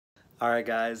Alright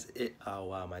guys, oh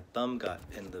wow, my thumb got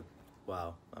in the,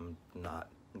 wow, I'm not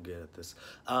good at this.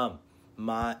 What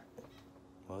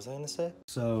was I gonna say?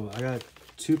 So I got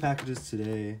 2 packages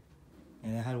today,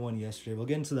 and I had one yesterday. We'll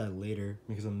get into that later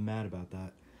because I'm mad about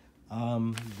that.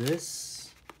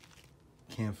 This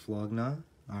can't vlog now.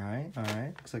 Alright.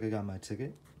 Looks like I got my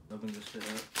ticket. Open this shit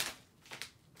up.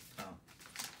 Oh.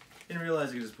 Didn't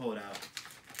realize you could just pull it out.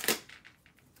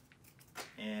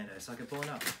 And I suck at pulling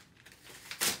out.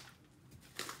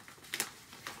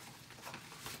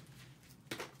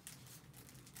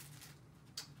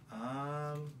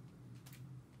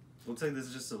 Looks like this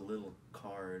is just a little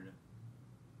card.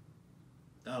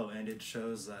 Oh, and it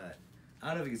shows that, I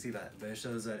don't know if you can see that, but it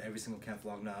shows that every single Camp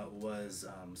Vlog Now was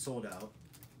sold out.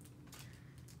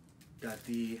 Got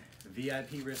the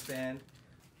VIP wristband.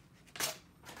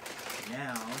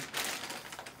 Now,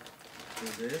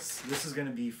 for this is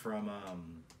gonna be from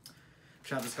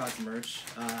Travis Scott's merch.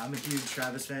 I'm a huge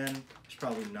Travis fan. I should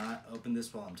probably not open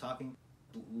this while I'm talking.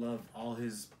 Love all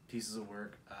his pieces of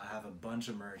work. I have a bunch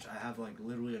of merch. I have like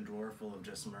literally a drawer full of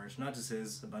just merch, not just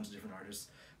his, a bunch of different artists,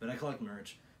 but I collect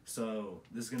merch. So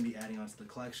this is gonna be adding on to the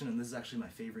collection, and this is actually my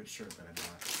favorite shirt that I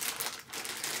bought.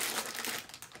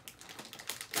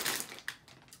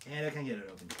 And I can't get it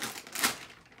open.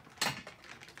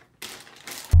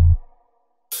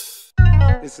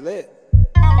 It's lit.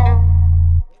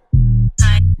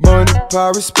 Money,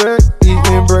 power, respect,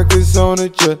 eating breakfast on a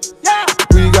jet.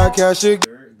 We got cash.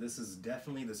 This is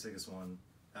definitely the sickest one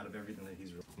out of everything that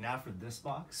he's released. Now for this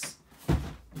box.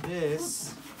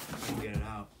 This, let me get it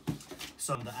out.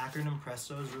 So the acronym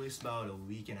Presto was released about a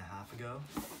week and a half ago.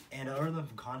 And I ordered them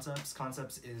from Concepts.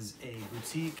 Concepts is a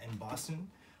boutique in Boston.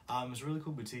 It's a really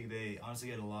cool boutique. They honestly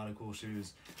get a lot of cool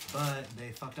shoes, but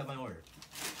they fucked up my order.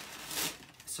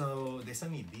 So they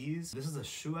sent me these. This is a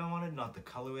shoe I wanted, not the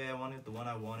colorway I wanted. The one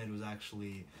I wanted was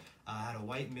actually, had a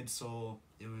white midsole.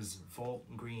 It was Volt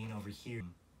green over here,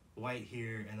 white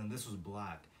here, and then this was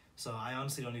black. So I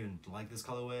honestly don't even like this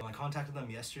colorway. I contacted them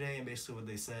yesterday, and basically what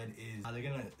they said is they're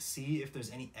gonna see if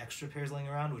there's any extra pairs laying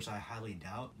around, which I highly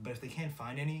doubt. But if they can't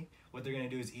find any, what they're gonna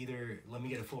do is either let me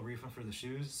get a full refund for the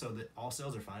shoes, so that all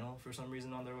sales are final for some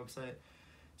reason on their website.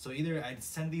 So either I'd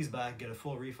send these back, get a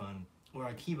full refund, or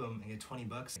I keep them and get 20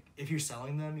 bucks. If you're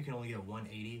selling them, you can only get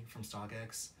 180 from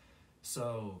StockX.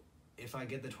 So if I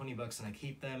get the 20 bucks and I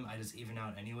keep them, I just even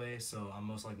out anyway, so I'm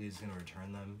most likely just gonna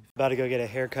return them. About to go get a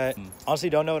haircut. Honestly,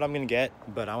 don't know what I'm gonna get,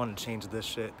 but I want to change this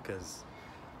shit because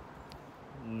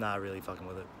I'm not really fucking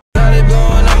with it. Now they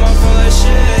blowing up my full of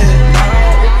shit.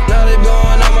 Now they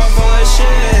blowing up my full of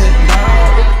shit.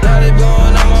 Now they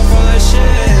blowing up my full of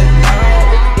shit.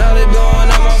 Now they blowing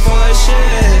up my full of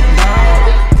shit.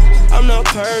 I'm not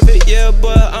perfect, yeah,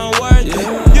 but I'm worth it.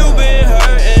 You been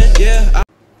hurting, yeah.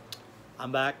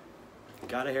 I'm back.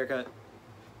 Got a haircut.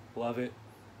 Love it.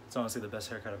 It's honestly the best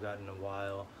haircut I've gotten in a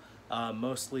while.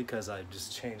 Mostly because I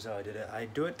just changed how I did it. I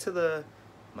do it to the,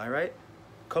 my right?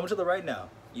 Coming to the right now.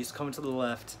 Used to coming to the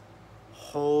left.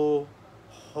 Whole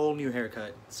new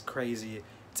haircut. It's crazy.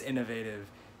 It's innovative.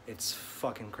 It's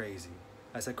fucking crazy.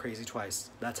 I said crazy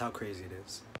twice. That's how crazy it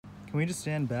is. Can we just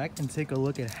stand back and take a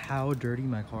look at how dirty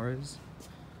my car is?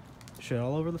 Shit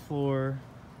all over the floor.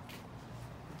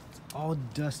 All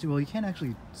dusty. Well, you can't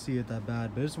actually see it that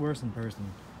bad, but it's worse in person.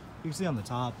 You can see on the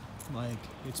top, like,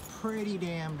 it's pretty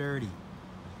damn dirty.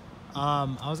 I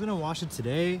was gonna wash it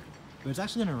today, but it's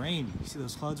actually gonna rain. You see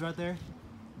those clouds right there?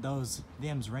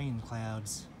 Them's rain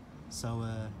clouds. So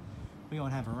we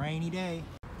gonna have a rainy day.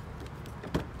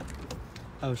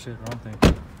 Oh shit, wrong thing.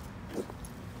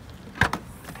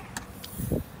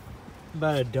 I'm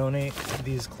about to donate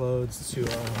these clothes to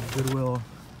Goodwill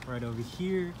right over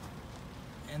here.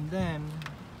 And then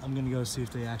I'm gonna go see if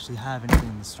they actually have anything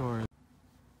in the store.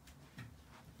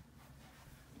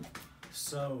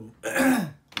 So,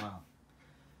 wow.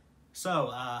 So,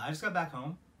 I just got back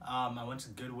home. I went to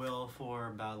Goodwill for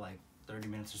about like 30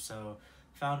 minutes or so.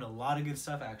 Found a lot of good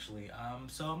stuff actually.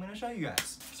 So I'm gonna show you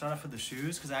guys. Start off with the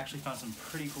shoes, because I actually found some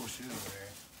pretty cool shoes there.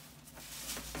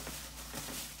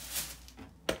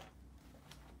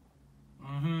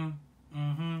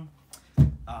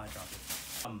 Oh, I dropped it.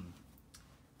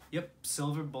 Yep,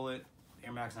 Silver Bullet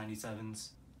Air Max 97s.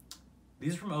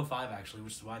 These are from 05 actually,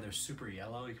 which is why they're super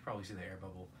yellow. You can probably see the air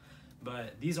bubble.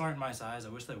 But these aren't my size. I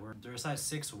wish they were. They're a size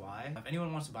 6Y. If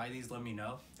anyone wants to buy these, let me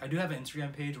know. I do have an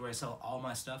Instagram page where I sell all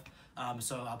my stuff.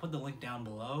 So I'll put the link down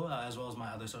below, as well as my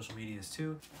other social medias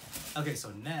too. Okay,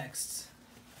 so next,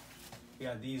 we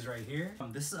got these right here.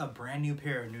 This is a brand new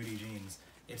pair of nudie jeans.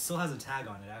 It still has a tag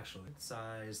on it actually. It's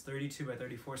size 32 by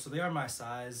 34, so they are my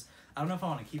size. I don't know if I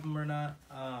want to keep them or not,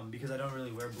 because I don't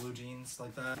really wear blue jeans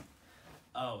like that.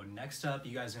 Oh, next up,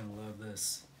 you guys are gonna love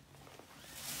this.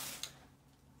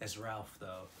 It's Ralph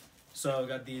though. So I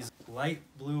got these light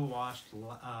blue washed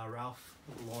Ralph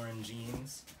Lauren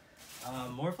jeans.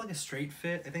 More of like a straight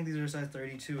fit. I think these are size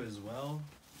 32 as well.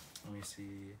 Let me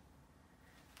see.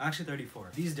 Actually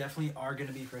 34. These definitely are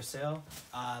gonna be for sale.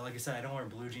 Like I said, I don't wear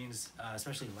blue jeans,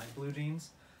 especially light blue jeans.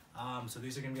 So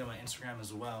these are gonna be on my Instagram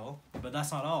as well. But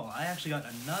that's not all. I actually got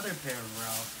another pair of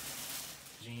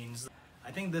Ralph jeans. I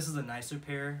think this is a nicer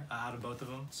pair out of both of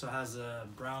them. So it has a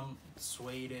brown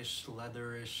suede-ish,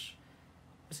 leatherish,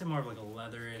 I say more of like a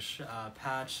leatherish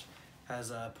patch.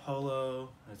 Has a Polo,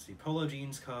 let's see, Polo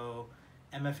Jeans Co.,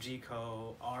 MFG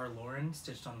Co., R. Lauren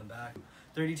stitched on the back.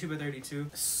 32 by 32.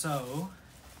 So,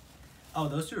 oh,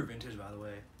 those two are vintage, by the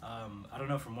way. I don't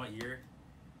know from what year,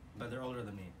 but they're older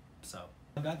than me. So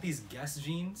I got these Guess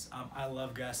jeans. I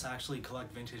love Guess. I actually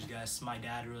collect vintage Guess. My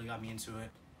dad really got me into it.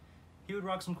 He would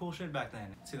rock some cool shit back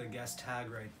then. See the Guess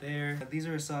tag right there. These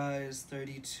are a size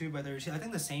 32 by 32. I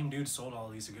think the same dude sold all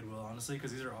of these at Goodwill, honestly,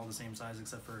 because these are all the same size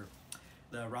except for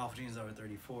the Ralph jeans that were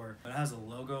 34. But it has a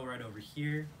logo right over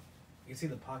here. You can see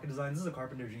the pocket design. This is a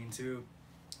Carpenter jean too.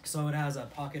 So it has a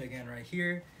pocket again right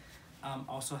here.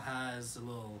 Also has a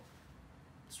little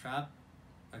strap.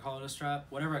 I call it a strap.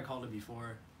 Whatever I called it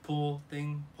before. Pull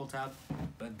thing, pull tab.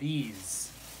 But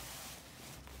these.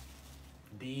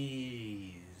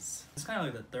 It's kind of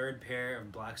like the third pair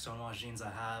of black stonewash jeans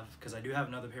I have, because I do have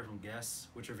another pair from Guess,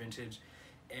 which are vintage,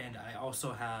 and I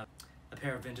also have a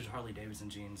pair of vintage Harley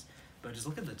Davidson jeans. But just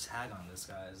look at the tag on this,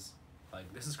 guys.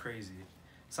 Like, this is crazy.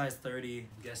 Size 30,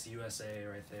 Guess USA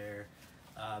right there.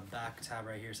 Back tab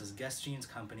right here says Guess Jeans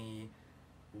Company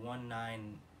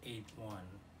 1981.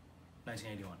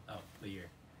 Oh, the year.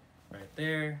 Right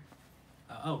there.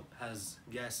 Has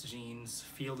Guess Jeans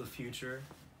Feel the Future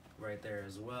right there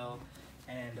as well.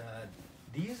 And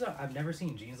these are, I've never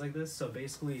seen jeans like this. So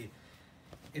basically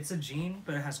it's a jean,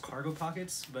 but it has cargo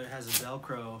pockets, but it has a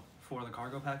Velcro for the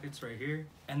cargo pockets right here.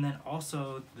 And then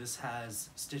also this has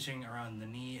stitching around the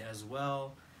knee as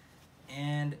well.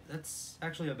 And that's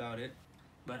actually about it.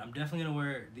 But I'm definitely gonna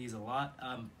wear these a lot.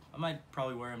 I might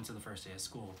probably wear them to the first day of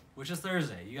school, which is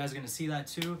Thursday. You guys are gonna see that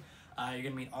too. You're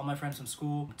gonna meet all my friends from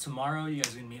school. Tomorrow, you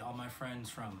guys are gonna meet all my friends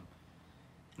from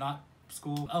not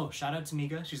school. Oh, shout out to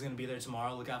Mika. She's gonna be there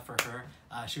tomorrow. Look out for her.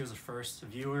 She was the first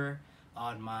viewer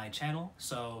on my channel.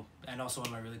 So, and also one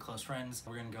of my really close friends.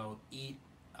 We're gonna go eat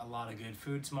a lot of good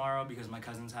food tomorrow because my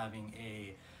cousin's having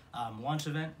a launch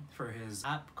event for his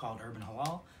app called Urban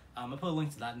Halal. I'll put a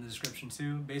link to that in the description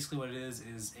too. Basically what it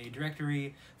is a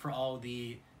directory for all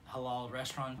the halal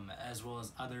restaurants as well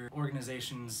as other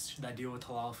organizations that deal with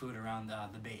halal food around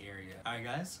the Bay Area. Alright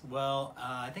guys, well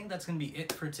I think that's gonna be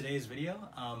it for today's video.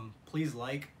 Please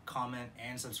like, comment,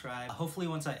 and subscribe. Hopefully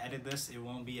once I edit this it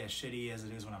won't be as shitty as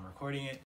it is when I'm recording it.